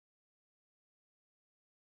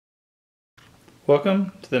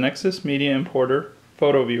Welcome to the Nexus Media Importer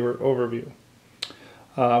Photo Viewer Overview.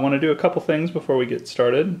 I want to do a couple things before we get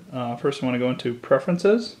started. First I want to go into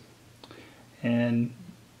Preferences and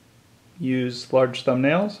use large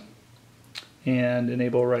thumbnails and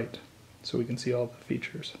enable write so we can see all the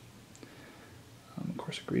features. Of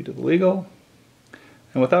course, agree to the legal.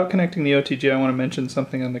 And without connecting the OTG, I want to mention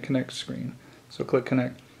something on the Connect screen. So click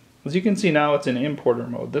Connect. As you can see now, it's in importer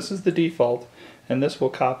mode. This is the default, and this will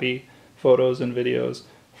copy photos and videos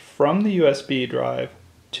from the USB drive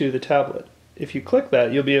to the tablet. If you click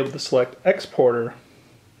that, you'll be able to select exporter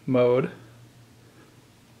mode,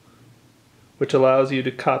 which allows you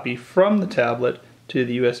to copy from the tablet to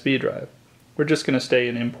the USB drive. We're just going to stay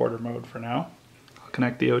in importer mode for now. I'll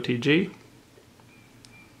connect the OTG,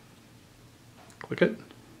 click it,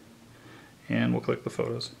 and we'll click the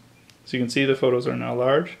photos. So you can see the photos are now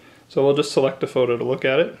large, so we'll just select a photo to look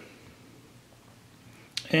at it.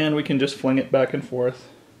 And we can just fling it back and forth.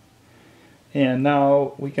 And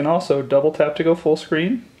now we can also double tap to go full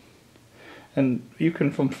screen. And you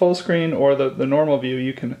can, from full screen or the normal view,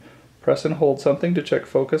 you can press and hold something to check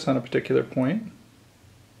focus on a particular point.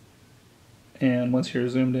 And once you're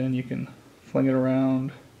zoomed in, you can fling it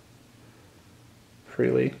around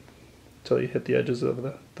freely until you hit the edges of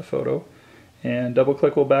the photo. And double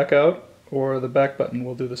click will back out, or the back button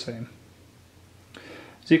will do the same.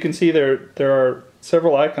 So you can see there are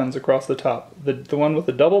several icons across the top. The one with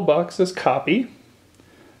the double box is copy.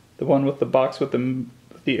 The one with the box with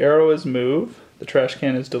the arrow is move. The trash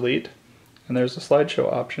can is delete. And there's a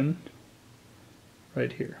slideshow option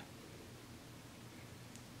right here.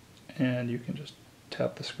 And you can just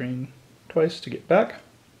tap the screen twice to get back.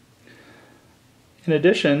 In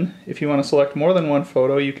addition, if you want to select more than one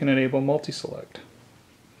photo, you can enable multi-select.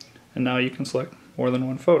 And now you can select more than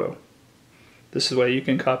one photo. This is why you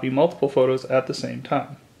can copy multiple photos at the same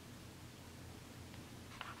time.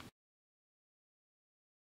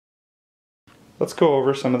 Let's go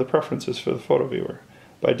over some of the preferences for the photo viewer.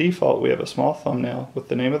 By default, we have a small thumbnail with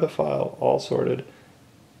the name of the file all sorted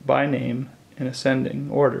by name in ascending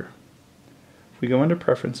order. If we go into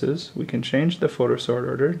Preferences, we can change the photo sort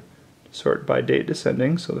order to sort by date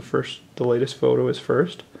descending, so the latest photo is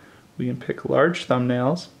first. We can pick large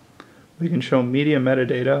thumbnails. We can show media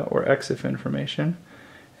metadata or EXIF information,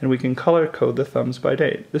 and we can color code the thumbs by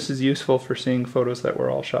date. This is useful for seeing photos that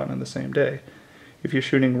were all shot on the same day. If you're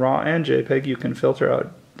shooting RAW and JPEG, you can filter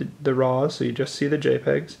out the RAWs so you just see the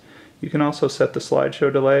JPEGs. You can also set the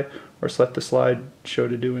slideshow delay or set the slideshow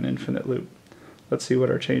to do an infinite loop. Let's see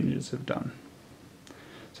what our changes have done.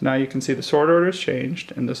 So now you can see the sort order has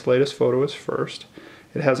changed, and this latest photo is first.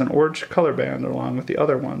 It has an orange color band along with the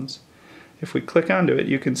other ones. If we click onto it,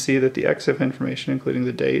 you can see that the EXIF information, including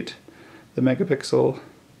the date, the megapixel,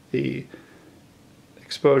 the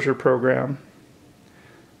exposure program,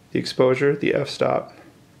 the exposure, the f-stop,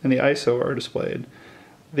 and the ISO are displayed.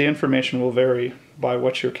 The information will vary by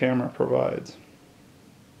what your camera provides.